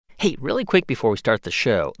Hey, really quick before we start the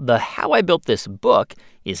show, the How I Built This book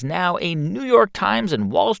is now a New York Times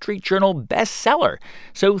and Wall Street Journal bestseller.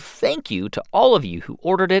 So thank you to all of you who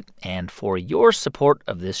ordered it and for your support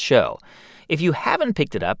of this show. If you haven't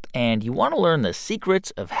picked it up and you want to learn the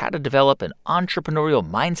secrets of how to develop an entrepreneurial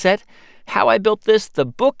mindset, How I Built This, the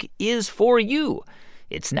book is for you.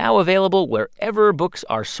 It's now available wherever books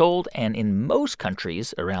are sold and in most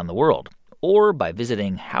countries around the world, or by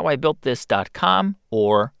visiting howibuiltthis.com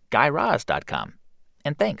or GuyRaz.com.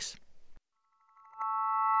 And thanks.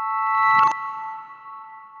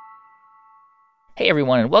 Hey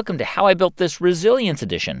everyone, and welcome to How I Built This Resilience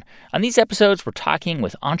Edition. On these episodes, we're talking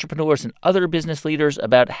with entrepreneurs and other business leaders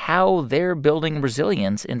about how they're building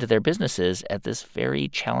resilience into their businesses at this very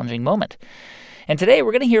challenging moment. And today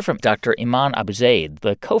we're going to hear from Dr. Iman Abuzeid,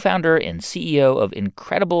 the co-founder and CEO of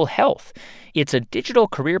Incredible Health. It's a digital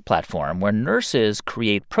career platform where nurses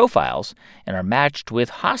create profiles and are matched with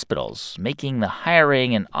hospitals, making the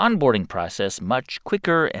hiring and onboarding process much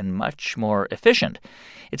quicker and much more efficient.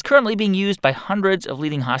 It's currently being used by hundreds of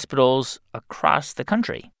leading hospitals across the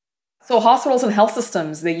country. So hospitals and health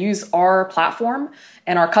systems, they use our platform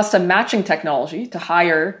and our custom matching technology to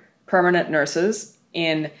hire permanent nurses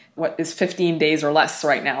in what is 15 days or less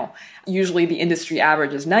right now. Usually the industry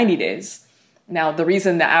average is 90 days. Now, the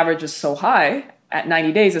reason the average is so high at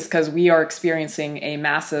 90 days is because we are experiencing a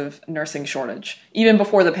massive nursing shortage. Even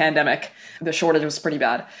before the pandemic, the shortage was pretty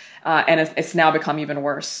bad, and it's now become even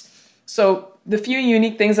worse. So the few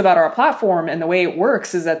unique things about our platform and the way it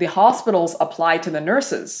works is that the hospitals apply to the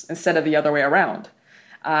nurses instead of the other way around.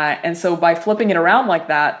 And so by flipping it around like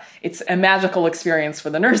that, it's a magical experience for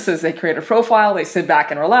the nurses. They create a profile, they sit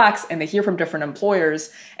back and relax, and they hear from different employers,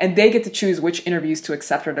 and they get to choose which interviews to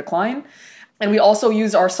accept or decline. And we also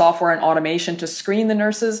use our software and automation to screen the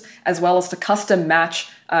nurses, as well as to custom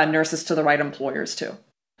match nurses to the right employers too.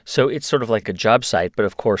 So it's sort of like a job site, but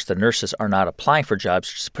of course the nurses are not applying for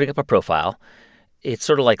jobs, just putting up a profile. It's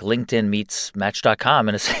sort of like LinkedIn meets Match.com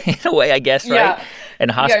in a way, I guess, right? Yeah.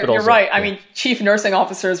 And hospitals. Yeah, you're right. I mean, chief nursing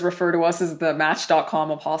officers refer to us as the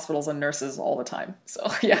Match.com of hospitals and nurses all the time.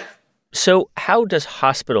 So, yeah. So how does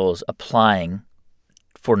hospitals applying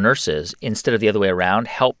for nurses instead of the other way around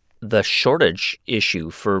help the shortage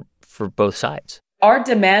issue for both sides? Our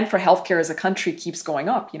demand for healthcare as a country keeps going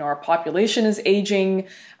up. You know, our population is aging.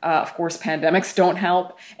 Of course, pandemics don't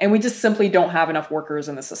help. And we just simply don't have enough workers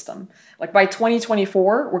in the system. Like by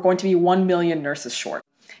 2024, we're going to be 1 million nurses short.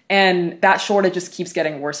 And that shortage just keeps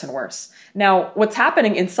getting worse and worse. Now, what's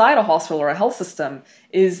happening inside a hospital or a health system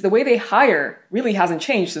is the way they hire really hasn't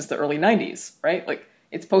changed since the early 90s, right? Like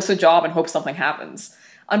it's post a job and hope something happens.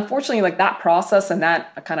 Unfortunately, like that process and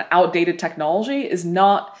that kind of outdated technology is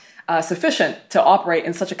not sufficient to operate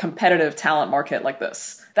in such a competitive talent market like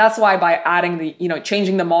this. That's why by adding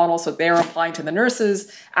changing the model so they're applying to the nurses,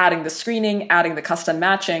 adding the screening, adding the custom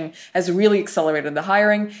matching has really accelerated the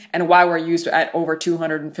hiring and why we're used at over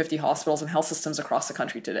 250 hospitals and health systems across the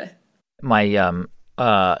country today. My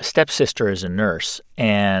stepsister is a nurse,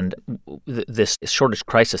 and this shortage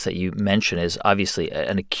crisis that you mentioned is obviously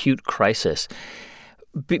an acute crisis.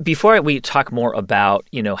 Before we talk more about,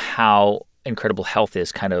 how Incredible Health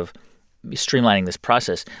is kind of streamlining this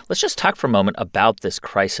process, let's just talk for a moment about this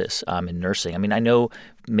crisis in nursing. I mean, I know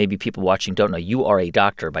maybe people watching don't know you are a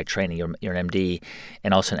doctor by training. You're an MD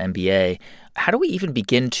and also an MBA. How do we even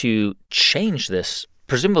begin to change this?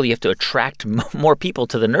 Presumably you have to attract more people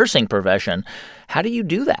to the nursing profession. How do you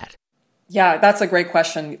do that? Yeah, that's a great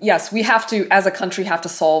question. Yes, we have to, as a country, have to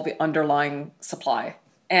solve the underlying supply.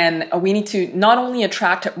 And we need to not only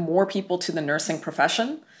attract more people to the nursing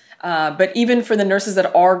profession, but even for the nurses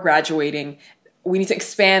that are graduating, we need to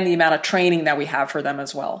expand the amount of training that we have for them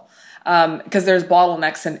as well, because there's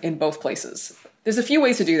bottlenecks in both places. There's a few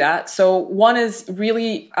ways to do that. So one is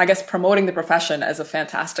really, I guess, promoting the profession as a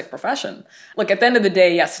fantastic profession. Look, at the end of the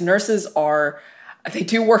day, yes, nurses they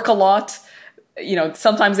do work a lot.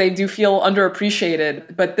 Sometimes they do feel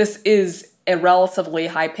underappreciated, but this is a relatively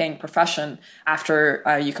high-paying profession after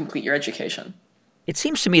you complete your education. It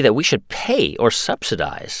seems to me that we should pay or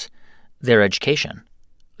subsidize their education,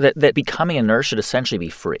 that becoming a nurse should essentially be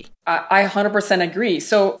free. I 100% agree.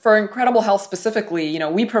 So for Incredible Health specifically,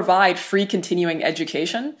 we provide free continuing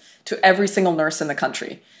education to every single nurse in the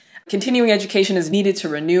country. Continuing education is needed to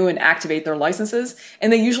renew and activate their licenses,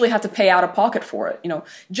 and they usually have to pay out of pocket for it.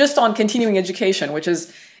 Just on continuing education, which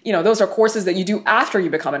is, those are courses that you do after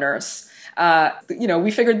you become a nurse.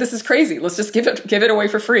 We figured this is crazy. Let's just give it away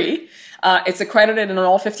for free. It's accredited in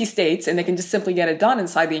all 50 states, and they can just simply get it done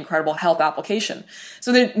inside the Incredible Health application.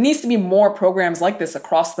 So there needs to be more programs like this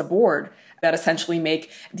across the board that essentially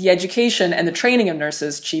make the education and the training of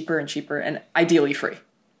nurses cheaper and cheaper and ideally free.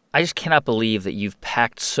 I just cannot believe that you've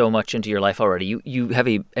packed so much into your life already. You have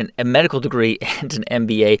a medical degree and an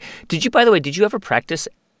MBA. By the way, did you ever practice?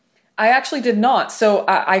 I actually did not. So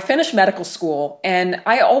I finished medical school, and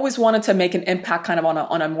I always wanted to make an impact kind of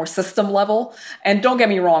on a more system level. And don't get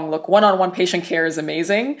me wrong, look, one-on-one patient care is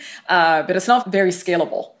amazing, but it's not very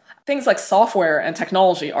scalable. Things like software and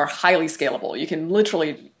technology are highly scalable. You can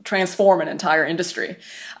literally transform an entire industry.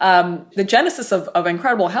 The genesis of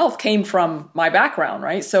Incredible Health came from my background,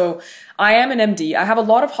 right? So I am an MD. I have a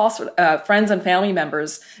lot of friends and family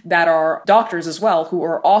members that are doctors as well, who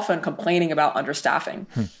are often complaining about understaffing.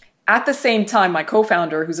 At the same time, my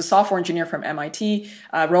co-founder, who's a software engineer from MIT,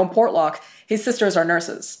 Rome Portlock, his sisters are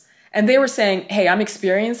nurses. And they were saying, hey, I'm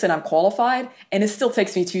experienced and I'm qualified, and it still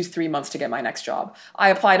takes me 2 to 3 months to get my next job. I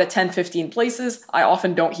apply to 10, 15 places. I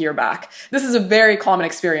often don't hear back. This is a very common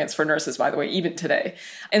experience for nurses, by the way, even today.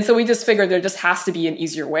 And so we just figured there just has to be an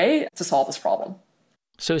easier way to solve this problem.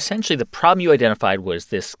 So essentially the problem you identified was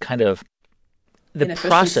this kind of, the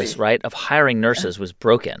process, right, of hiring nurses was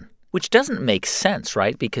broken. Which doesn't make sense,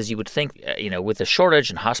 right? Because you would think, with the shortage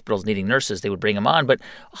and hospitals needing nurses, they would bring them on. But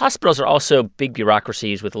hospitals are also big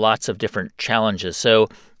bureaucracies with lots of different challenges. So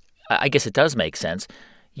I guess it does make sense.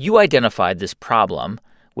 You identified this problem,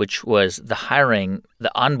 which was the hiring,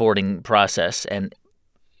 the onboarding process, and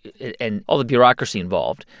all the bureaucracy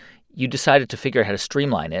involved. You decided to figure out how to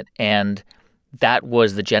streamline it, and that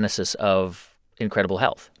was the genesis of Incredible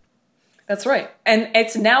Health. That's right. And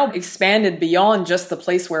it's now expanded beyond just the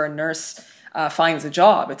place where a nurse finds a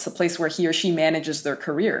job. It's a place where he or she manages their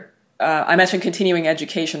career. I mentioned continuing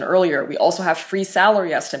education earlier. We also have free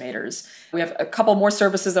salary estimators. We have a couple more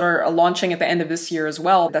services that are launching at the end of this year as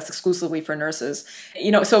well. That's exclusively for nurses.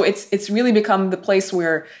 So it's really become the place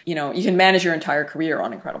where, you can manage your entire career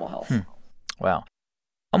on Incredible Health. Wow.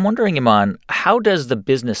 I'm wondering, Iman, how does the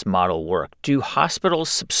business model work? Do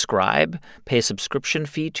hospitals pay a subscription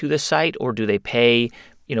fee to the site, or do they pay,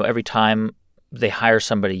 every time they hire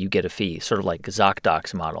somebody, you get a fee, sort of like a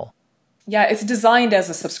ZocDocs model? Yeah, it's designed as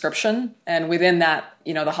a subscription. And within that,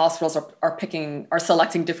 the hospitals are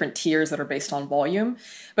selecting different tiers that are based on volume.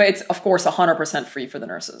 But it's, of course, 100% free for the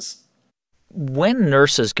nurses. When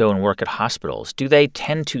nurses go and work at hospitals, do they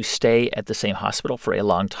tend to stay at the same hospital for a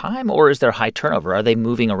long time, or is there high turnover? Are they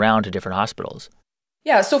moving around to different hospitals?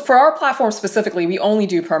 Yeah, so for our platform specifically, we only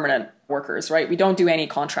do permanent workers, right? We don't do any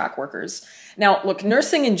contract workers. Now, look,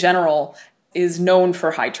 nursing in general is known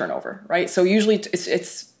for high turnover, right? So usually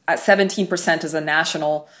it's at 17% as a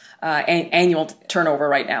national annual turnover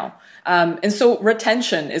right now. And so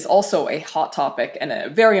retention is also a hot topic and a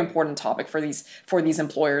very important topic for these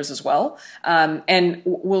employers as well. And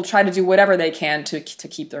we'll try to do whatever they can to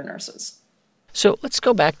keep their nurses. So let's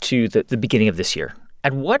go back to the beginning of this year.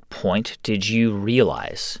 At what point did you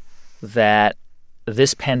realize that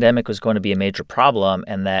this pandemic was going to be a major problem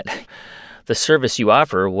and that the service you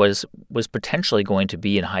offer was potentially going to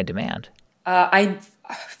be in high demand? I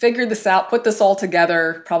figured this out, put this all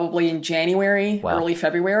together probably in January, early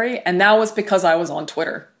February. And that was because I was on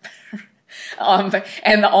Twitter.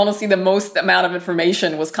 And honestly, the most amount of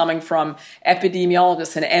information was coming from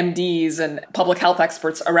epidemiologists and MDs and public health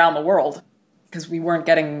experts around the world because we weren't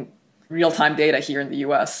getting real-time data here in the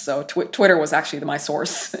US. So Twitter was actually my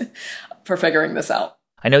source for figuring this out.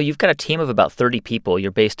 I know you've got a team of about 30 people.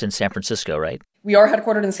 You're based in San Francisco, right? We are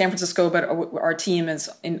headquartered in San Francisco, but our team is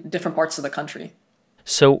in different parts of the country.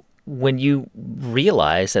 So when you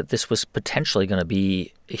realized that this was potentially going to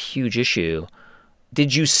be a huge issue,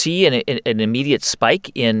 did you see an immediate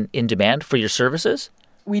spike in demand for your services?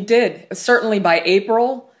 We did. Certainly by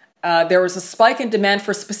April, there was a spike in demand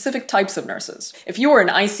for specific types of nurses. If you were an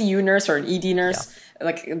ICU nurse or an ED nurse,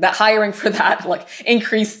 that hiring for that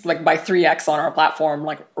increased by 3x on our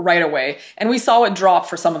platform right away. And we saw it drop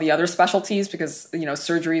for some of the other specialties because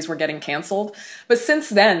surgeries were getting canceled. But since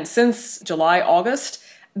then, since July, August,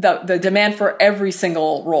 the demand for every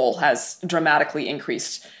single role has dramatically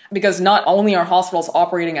increased because not only are hospitals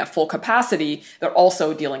operating at full capacity, they're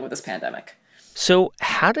also dealing with this pandemic. So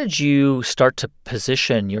how did you start to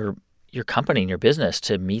position your company and your business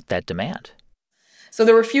to meet that demand? So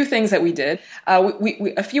there were a few things that we did.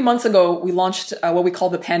 We a few months ago, we launched what we call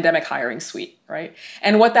the Pandemic Hiring Suite, right?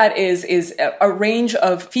 And what that is a range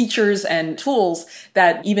of features and tools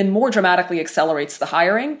that even more dramatically accelerates the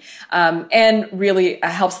hiring and really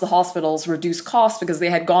helps the hospitals reduce costs because they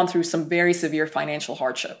had gone through some very severe financial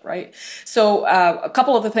hardship, right? So a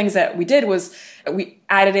couple of the things that we did was we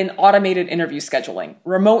added in automated interview scheduling,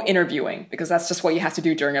 remote interviewing, because that's just what you have to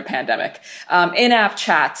do during a pandemic, in-app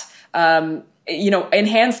chat,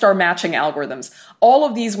 enhanced our matching algorithms. All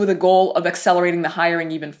of these with the goal of accelerating the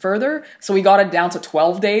hiring even further. So we got it down to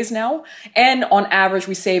 12 days now. And on average,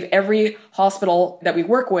 we save every hospital that we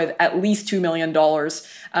work with at least $2 million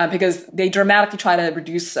because they dramatically try to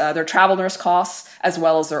reduce their travel nurse costs as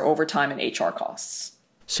well as their overtime and HR costs.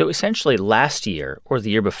 So essentially last year or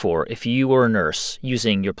the year before, if you were a nurse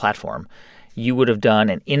using your platform, you would have done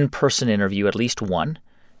an in-person interview, at least one.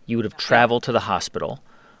 You would have traveled to the hospital.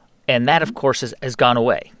 And that, of course, has gone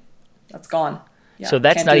away. That's gone. Yeah, so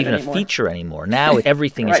that's not even a feature anymore. Now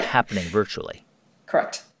everything is happening virtually.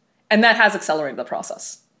 Correct. And that has accelerated the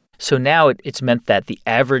process. So now it's meant that the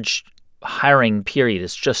average hiring period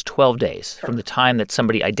is just 12 days from the time that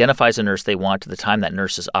somebody identifies a nurse they want to the time that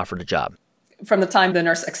nurse is offered a job. From the time the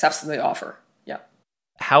nurse accepts the offer. Yeah.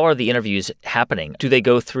 How are the interviews happening? Do they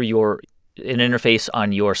go through an interface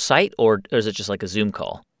on your site, or is it just like a Zoom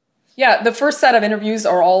call? Yeah, the first set of interviews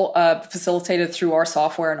are all facilitated through our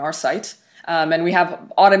software and our site. And we have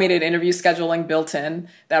automated interview scheduling built in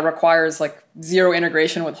that requires zero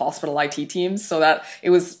integration with hospital IT teams, so that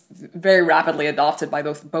it was very rapidly adopted by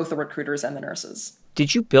both the recruiters and the nurses.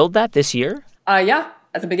 Did you build that this year? Yeah,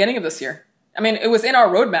 at the beginning of this year. I mean, it was in our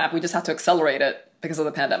roadmap. We just had to accelerate it because of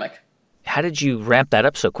the pandemic. How did you ramp that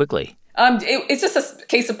up so quickly? It's just a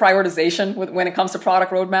case of prioritization when it comes to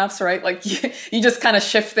product roadmaps, right? You just kind of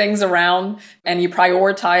shift things around and you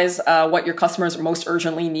prioritize what your customers most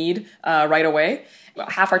urgently need right away.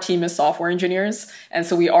 Half our team is software engineers, and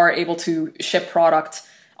so we are able to ship product.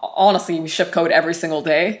 Honestly, we ship code every single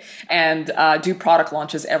day and do product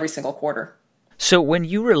launches every single quarter. So when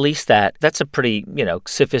you release that, that's a pretty,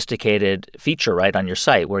 sophisticated feature, right, on your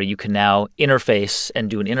site where you can now interface and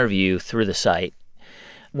do an interview through the site.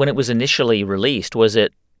 When it was initially released, was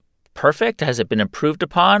it perfect? Has it been improved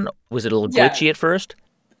upon? Was it a little glitchy at first?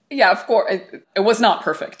 Yeah, of course. It was not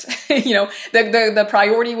perfect. The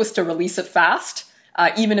priority was to release it fast,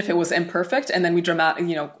 even if it was imperfect, and then we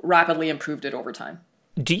rapidly improved it over time.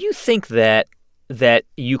 Do you think that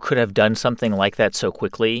you could have done something like that so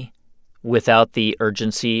quickly without the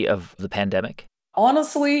urgency of the pandemic?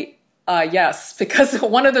 Honestly, yes, because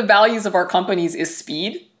one of the values of our companies is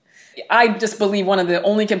speed. I just believe one of the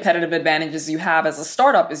only competitive advantages you have as a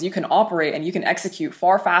startup is you can operate and you can execute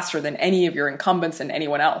far faster than any of your incumbents and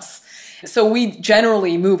anyone else. So we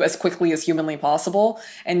generally move as quickly as humanly possible.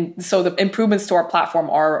 And so the improvements to our platform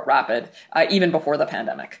are rapid, even before the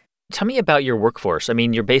pandemic. Tell me about your workforce. I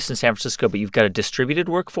mean, you're based in San Francisco, but you've got a distributed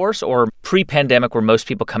workforce, or pre-pandemic were most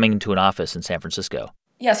people coming into an office in San Francisco?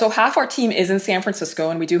 Yeah, so half our team is in San Francisco,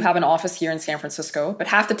 and we do have an office here in San Francisco, but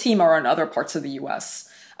half the team are in other parts of the U.S.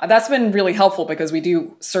 That's been really helpful because we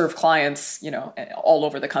do serve clients, all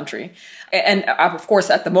over the country. And of course,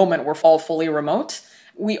 at the moment, we're all fully remote.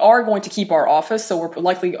 We are going to keep our office, so we're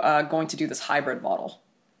likely going to do this hybrid model.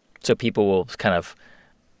 So people will kind of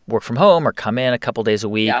work from home or come in a couple days a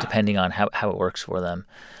week, depending on how it works for them.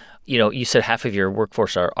 You said half of your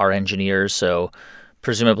workforce are engineers, so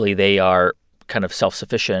presumably they are kind of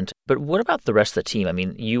self-sufficient. But what about the rest of the team? I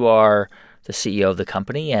mean, you are the CEO of the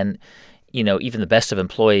company, and even the best of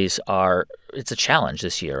employees it's a challenge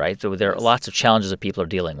this year, right? So there are lots of challenges that people are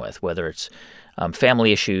dealing with, whether it's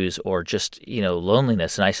family issues or just,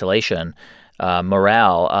 loneliness and isolation,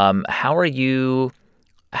 morale.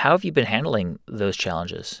 How have you been handling those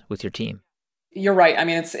challenges with your team? You're right. I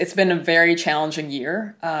mean, it's been a very challenging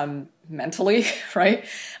year mentally, right?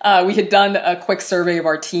 We had done a quick survey of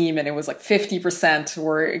our team, and it was 50%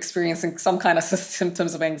 were experiencing some kind of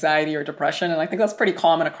symptoms of anxiety or depression. And I think that's pretty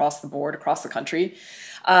common across the board, across the country.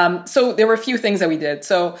 So there were a few things that we did.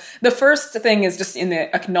 So the first thing is just in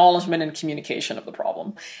the acknowledgement and communication of the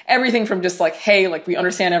problem. Everything from just hey, we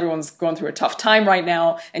understand everyone's going through a tough time right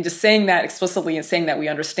now, and just saying that explicitly and saying that we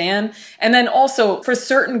understand. And then also for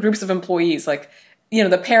certain groups of employees,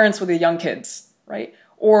 the parents with the young kids, right?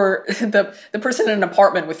 Or the person in an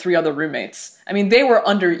apartment with 3 other roommates. I mean, they were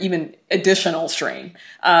under even additional strain.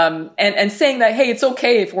 And saying that, hey, it's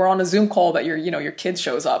okay if we're on a Zoom call that your kid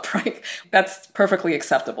shows up, right? That's perfectly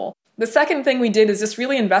acceptable. The second thing we did is just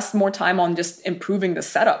really invest more time on just improving the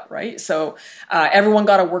setup, right? So everyone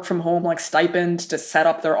got a work from home stipend to set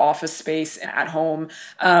up their office space at home.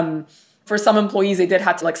 For some employees, they did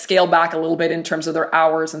have to scale back a little bit in terms of their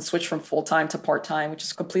hours and switch from full-time to part-time, which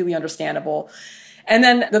is completely understandable. And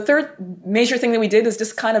then the third major thing that we did is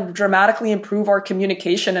just kind of dramatically improve our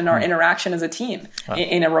communication and our interaction as a team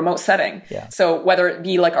in a remote setting. Yeah. So whether it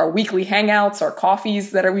be our weekly hangouts, our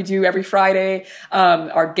coffees that we do every Friday,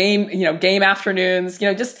 our game afternoons,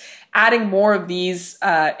 just adding more of these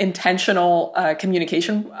intentional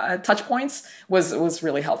communication touch points was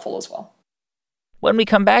really helpful as well. When we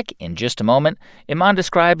come back in just a moment, Iman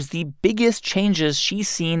describes the biggest changes she's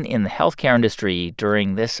seen in the healthcare industry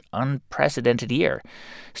during this unprecedented year.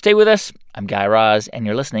 Stay with us. I'm Guy Raz, and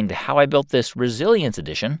you're listening to How I Built This Resilience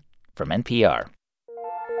Edition from NPR.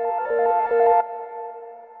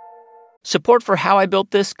 Support for How I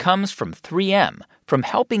Built This comes from 3M. From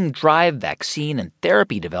helping drive vaccine and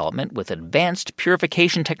therapy development with advanced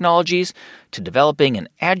purification technologies to developing an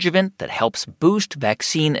adjuvant that helps boost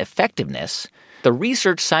vaccine effectiveness, the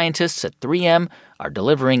research scientists at 3M are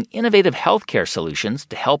delivering innovative healthcare solutions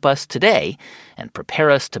to help us today and prepare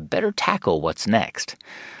us to better tackle what's next.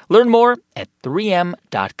 Learn more at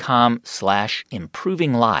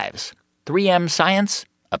 3m.com/improving lives. 3M Science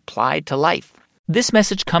applied to life. This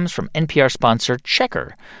message comes from NPR sponsor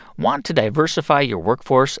Checker. Want to diversify your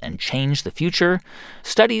workforce and change the future?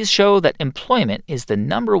 Studies show that employment is the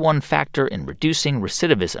number one factor in reducing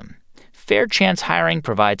recidivism. Fair Chance Hiring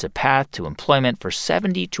provides a path to employment for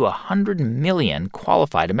 70 to 100 million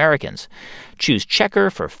qualified Americans. Choose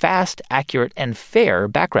Checker for fast, accurate, and fair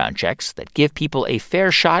background checks that give people a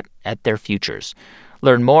fair shot at their futures.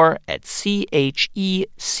 Learn more at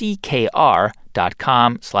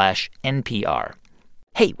checkr.com/NPR.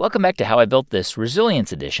 Hey, welcome back to How I Built This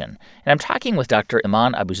Resilience Edition. And I'm talking with Dr.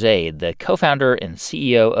 Iman Abuzeid, the co-founder and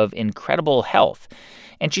CEO of Incredible Health.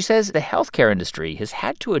 And she says the healthcare industry has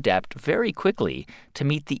had to adapt very quickly to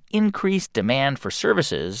meet the increased demand for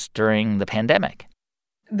services during the pandemic.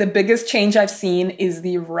 The biggest change I've seen is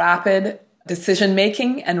the rapid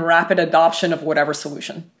decision-making and rapid adoption of whatever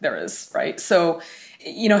solution there is, right? So,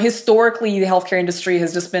 historically, the healthcare industry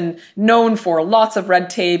has just been known for lots of red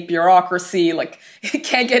tape, bureaucracy, it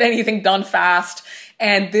can't get anything done fast.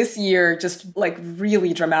 And this year just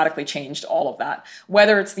really dramatically changed all of that.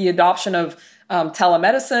 Whether it's the adoption of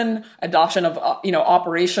telemedicine, adoption of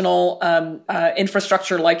operational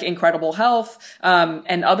infrastructure like Incredible Health,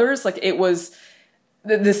 and others, it was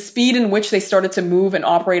the speed in which they started to move and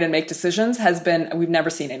operate and make decisions we've never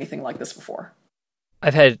seen anything like this before.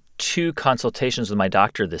 I've had 2 consultations with my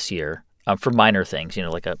doctor this year for minor things,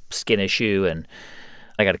 like a skin issue, and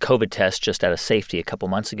I got a COVID test just out of safety a couple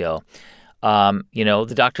months ago.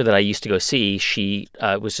 The doctor that I used to go see, she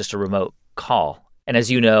was just a remote call. And as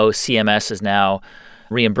you know, CMS is now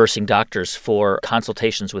reimbursing doctors for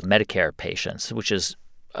consultations with Medicare patients, which is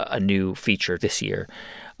a new feature this year.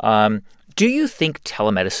 Do you think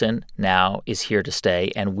telemedicine now is here to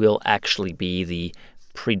stay and will actually be the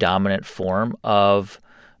predominant form of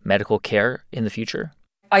medical care in the future?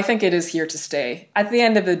 I think it is here to stay. At the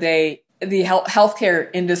end of the day, the healthcare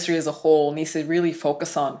industry as a whole needs to really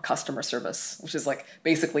focus on customer service, which is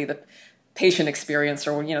basically the patient experience,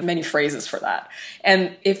 or many phrases for that.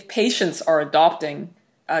 And if patients are adopting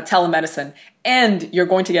telemedicine and you're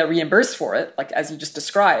going to get reimbursed for it, as you just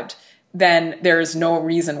described, then there is no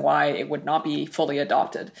reason why it would not be fully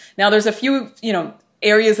adopted. Now, there's a few,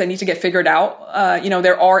 areas that need to get figured out.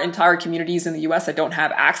 There are entire communities in the U.S. that don't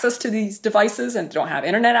have access to these devices and don't have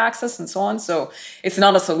internet access and so on. So it's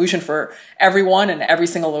not a solution for everyone and every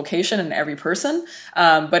single location and every person.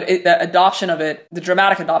 But the adoption of it, the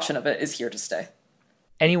dramatic adoption of it, is here to stay.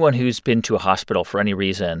 Anyone who's been to a hospital for any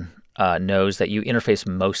reason knows that you interface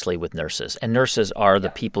mostly with nurses. And nurses are the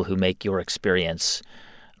people who make your experience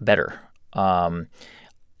better.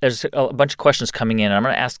 There's a bunch of questions coming in. I'm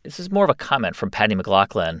going to ask, this is more of a comment from Patty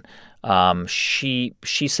McLaughlin. She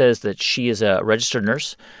says that she is a registered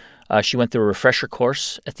nurse. She went through a refresher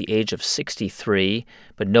course at the age of 63,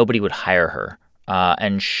 but nobody would hire her.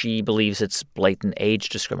 And she believes it's blatant age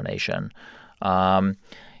discrimination.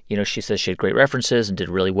 She says she had great references and did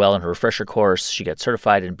really well in her refresher course. She got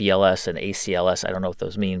certified in BLS and ACLS. I don't know what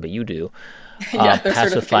those mean, but you do.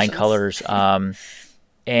 Passed with flying colors.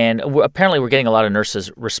 And apparently we're getting a lot of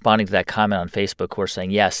nurses responding to that comment on Facebook who are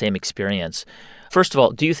saying, yeah, same experience. First of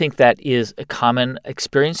all, do you think that is a common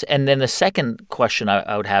experience? And then the second question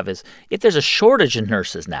I would have is, if there's a shortage in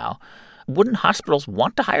nurses now, wouldn't hospitals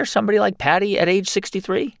want to hire somebody like Patty at age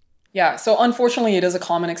 63? Yeah, so unfortunately it is a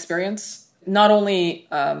common experience. Not only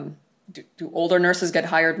do older nurses get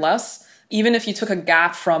hired less, even if you took a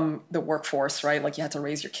gap from the workforce, right? You had to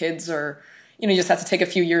raise your kids or, you just had to take a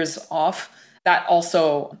few years off. That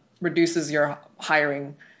also reduces your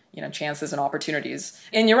hiring, chances and opportunities.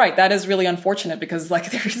 And you're right, that is really unfortunate because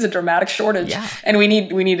there is a dramatic shortage, and we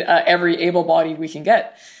need every able-bodied we can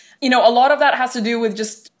get. A lot of that has to do with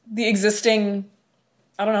just the existing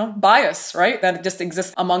I don't know, bias, right? That just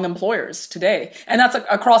exists among employers today. And that's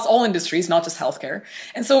across all industries, not just healthcare.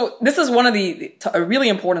 And so this is one of a really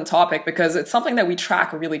important topic because it's something that we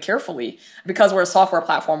track really carefully. Because we're a software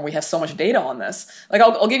platform, we have so much data on this. Like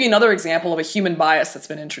I'll give you another example of a human bias that's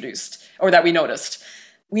been introduced or that we noticed.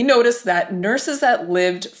 We noticed that nurses that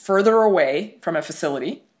lived further away from a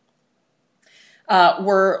facility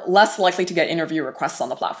were less likely to get interview requests on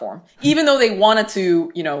the platform, even though they wanted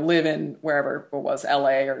to, live in wherever it was,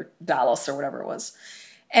 LA or Dallas or whatever it was.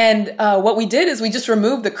 And what we did is we just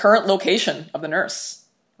removed the current location of the nurse,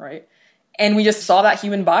 right? And we just saw that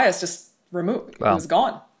human bias just removed. Wow. It was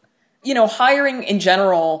gone. Hiring in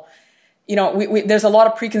general, there's a lot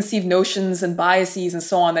of preconceived notions and biases and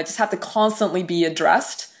so on that just have to constantly be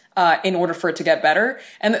addressed in order for it to get better.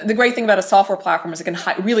 And the great thing about a software platform is it can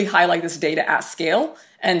really highlight this data at scale,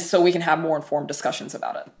 and so we can have more informed discussions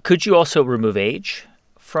about it. Could you also remove age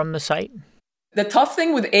from the site? The tough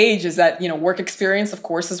thing with age is that, work experience, of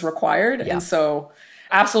course, is required. Yeah. And so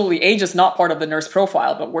absolutely, age is not part of the nurse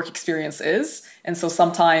profile, but work experience is. And so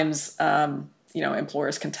sometimes,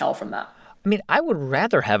 employers can tell from that. I mean, I would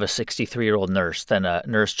rather have a 63-year-old nurse than a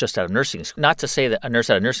nurse just out of nursing school. Not to say that a nurse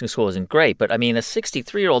out of nursing school isn't great, but I mean, a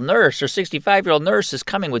 63-year-old nurse or 65-year-old nurse is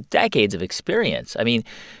coming with decades of experience. I mean,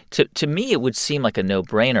 to me, it would seem like a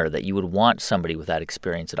no-brainer that you would want somebody with that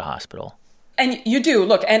experience at a hospital. And you do.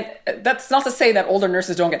 Look, and that's not to say that older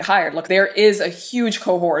nurses don't get hired. Look, there is a huge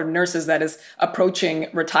cohort of nurses that is approaching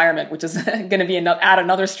retirement, which is going to be add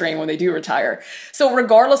another strain when they do retire. So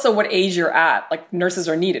regardless of what age you're at, like nurses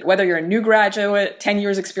are needed. Whether you're a new graduate, 10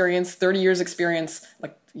 years experience, 30 years experience,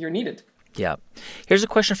 like you're needed. Yeah. Here's a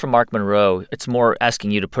question from Mark Monroe. It's more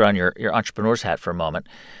asking you to put on your entrepreneur's hat for a moment.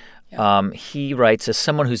 Yeah. He writes, as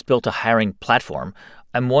someone who's built a hiring platform,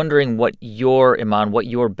 I'm wondering what your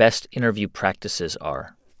best interview practices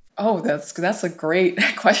are. Oh, that's a great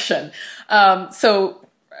question. There's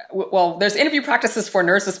interview practices for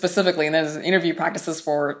nurses specifically, and there's interview practices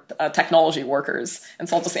for technology workers. And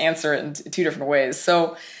so I'll just answer it in two different ways.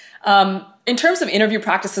 So in terms of interview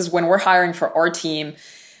practices, when we're hiring for our team,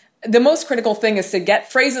 the most critical thing is to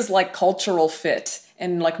get phrases like cultural fit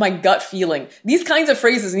and like my gut feeling. These kinds of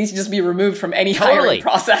phrases need to just be removed from any hiring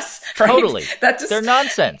process. Right? Totally. They're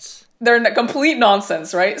nonsense. They're complete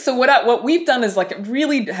nonsense, right? So what we've done is like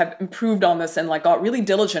really have improved on this and like got really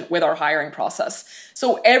diligent with our hiring process.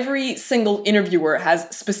 So every single interviewer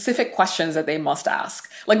has specific questions that they must ask.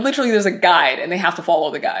 Like literally there's a guide and they have to follow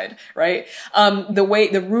the guide, right?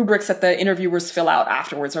 The rubrics that the interviewers fill out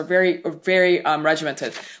afterwards are very, very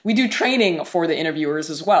regimented. We do training for the interviewers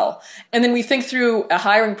as well. And then we think through a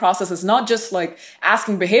hiring process is not just like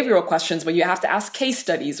asking behavioral questions, but you have to ask case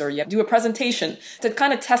studies or you have to do a presentation to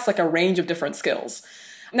kind of test like a range of different skills.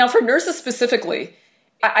 Now for nurses specifically,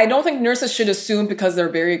 I don't think nurses should assume because they're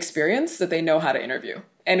very experienced that they know how to interview.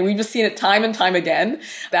 And we've just seen it time and time again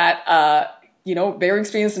that, very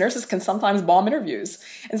experienced nurses can sometimes bomb interviews.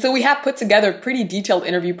 And so we have put together pretty detailed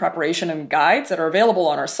interview preparation and guides that are available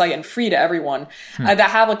on our site and free to everyone that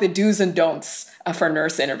have like the do's and don'ts for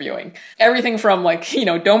nurse interviewing. Everything from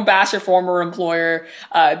don't bash your former employer.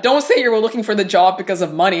 Don't say you're looking for the job because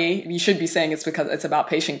of money. You should be saying it's because it's about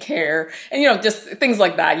patient care. And, just things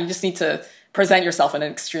like that. You just need to present yourself in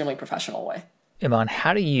an extremely professional way. Iman,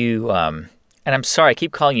 how do you, and I'm sorry, I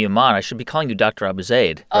keep calling you Iman. I should be calling you Dr.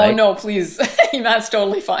 Abuzeid, right? Oh, no, please. That's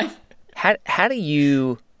totally fine. How do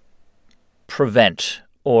you prevent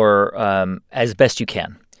or, as best you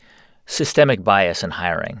can, systemic bias in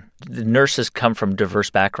hiring? The nurses come from diverse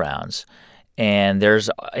backgrounds, and there's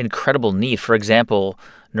incredible need. For example,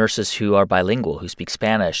 nurses who are bilingual, who speak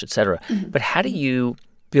Spanish, et cetera. Mm-hmm. But how do you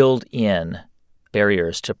build in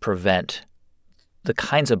barriers to prevent the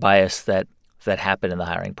kinds of bias that happen in the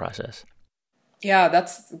hiring process? Yeah,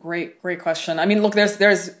 that's a great question. I mean, look,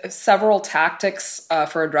 there's several tactics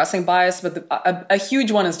for addressing bias, but a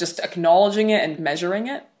huge one is just acknowledging it and measuring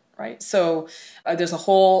it, right? So there's a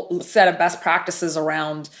whole set of best practices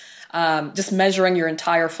around just measuring your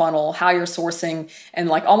entire funnel, how you're sourcing, and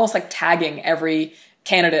like almost like tagging every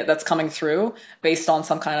candidate that's coming through based on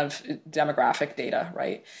some kind of demographic data,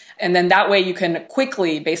 right? And then that way you can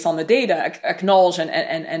quickly, based on the data, acknowledge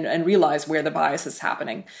and realize where the bias is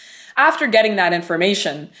happening. After getting that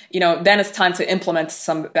information, then it's time to implement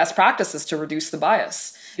some best practices to reduce the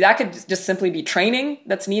bias. That could just simply be training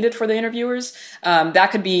that's needed for the interviewers. That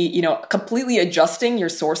could be, completely adjusting your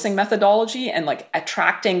sourcing methodology and like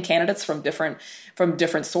attracting candidates from different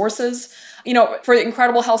sources. For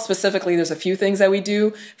Incredible Health specifically, there's a few things that we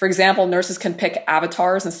do. For example, nurses can pick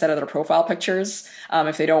avatars instead of their profile pictures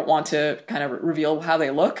if they don't want to kind of reveal how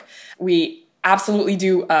they look. We absolutely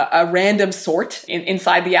do a random sort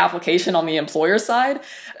inside the application on the employer side.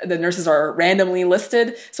 The nurses are randomly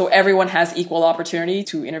listed, so everyone has equal opportunity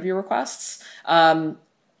to interview requests.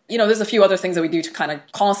 There's a few other things that we do to kind of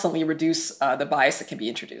constantly reduce the bias that can be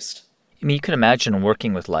introduced. I mean, you can imagine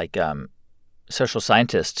working with social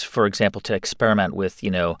scientists, for example, to experiment with,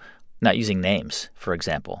 not using names, for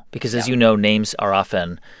example, because as you know, names are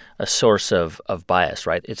often a source of bias,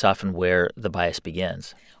 right? It's often where the bias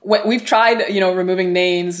begins. We've tried, removing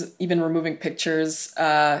names, even removing pictures.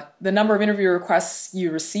 The number of interview requests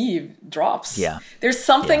you receive drops. Yeah. There's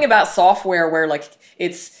something about software where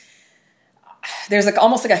there's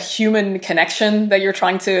almost like a human connection that you're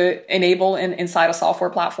trying to enable inside a software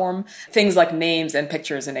platform. Things like names and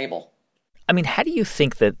pictures enable. I mean, how do you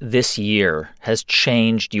think that this year has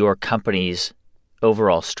changed your company's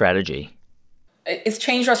overall strategy? It's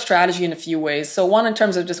changed our strategy in a few ways. So one, in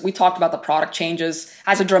terms of we talked about the product changes,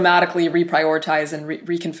 had to dramatically reprioritize and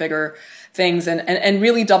reconfigure things and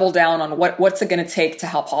really double down on what's it going to take to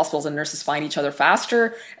help hospitals and nurses find each other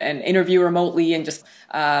faster and interview remotely and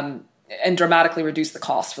and dramatically reduce the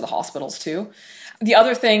cost for the hospitals too. The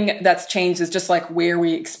other thing that's changed is just where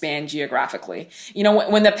we expand geographically.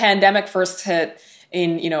 When the pandemic first hit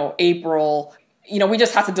in, April, we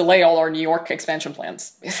just had to delay all our New York expansion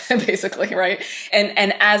plans, basically, right?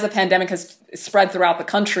 And as the pandemic has spread throughout the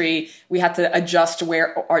country, we had to adjust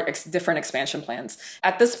where our different expansion plans.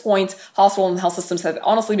 At this point, hospital and health systems have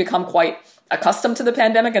honestly become quite accustomed to the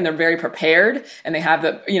pandemic, and they're very prepared, and they have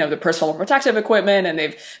the personal protective equipment,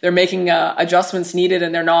 and they're making adjustments needed,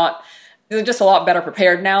 and they're just a lot better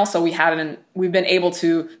prepared now. So we've been able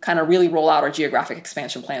to kind of really roll out our geographic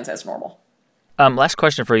expansion plans as normal. Last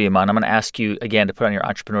question for you, Iman. I'm going to ask you again to put on your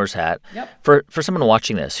entrepreneur's hat. Yep. For someone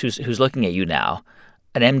watching this who's looking at you now,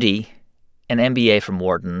 an MD, an MBA from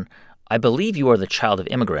Wharton. I believe you are the child of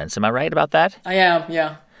immigrants. Am I right about that? I am,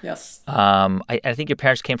 yeah. Yes. I think your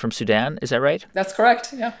parents came from Sudan. Is that right? That's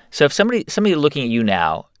correct, yeah. So if somebody looking at you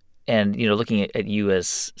now and, looking at you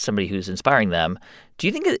as somebody who's inspiring them, do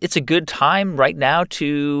you think it's a good time right now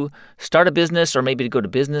to start a business or maybe to go to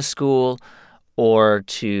business school or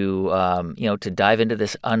to dive into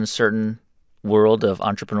this uncertain world of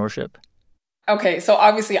entrepreneurship? Okay, so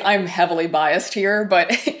obviously I'm heavily biased here,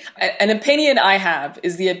 but an opinion I have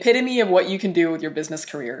is the epitome of what you can do with your business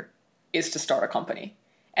career is to start a company.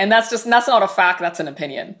 And that's not a fact, that's an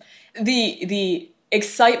opinion. The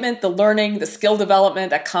excitement, the learning, the skill development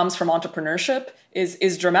that comes from entrepreneurship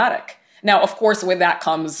is dramatic. Now, of course, with that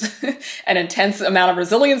comes an intense amount of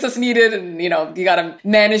resilience that's needed, and you got to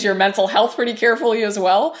manage your mental health pretty carefully as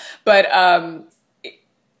well. But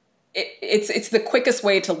it's the quickest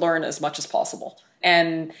way to learn as much as possible.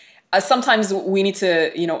 And sometimes we need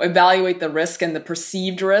to, evaluate the risk and the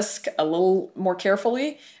perceived risk a little more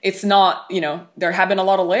carefully. It's not, there have been a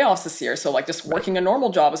lot of layoffs this year. So just working a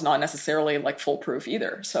normal job is not necessarily foolproof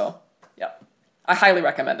either. So yeah, I highly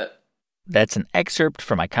recommend it. That's an excerpt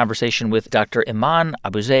from my conversation with Dr. Iman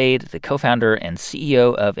Abuzeid, the co-founder and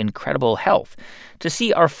CEO of Incredible Health. To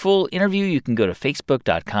see our full interview, you can go to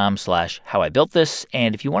facebook.com/howibuiltthis.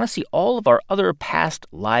 And if you want to see all of our other past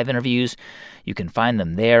live interviews, you can find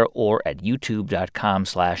them there or at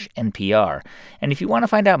youtube.com/NPR. And if you want to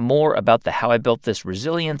find out more about the How I Built This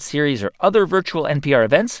Resilience series or other virtual NPR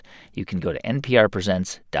events, you can go to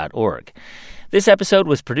nprpresents.org. This episode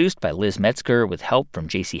was produced by Liz Metzger with help from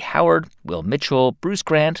J.C. Howard, Will Mitchell, Bruce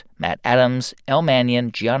Grant, Matt Adams, Elle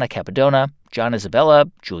Mannion, Gianna Capadona, John Isabella,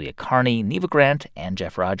 Julia Carney, Neva Grant, and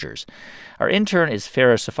Jeff Rogers. Our intern is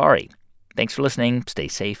Farah Safari. Thanks for listening. Stay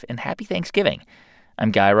safe and happy Thanksgiving.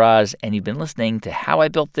 I'm Guy Raz, and you've been listening to How I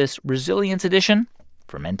Built This Resilience Edition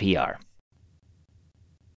from NPR.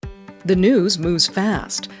 The news moves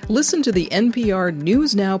fast. Listen to the NPR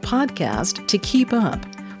News Now podcast to keep up.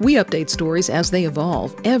 We update stories as they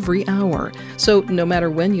evolve every hour. So no matter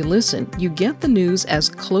when you listen, you get the news as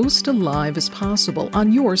close to live as possible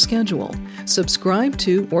on your schedule. Subscribe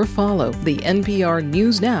to or follow the NPR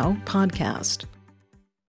News Now podcast.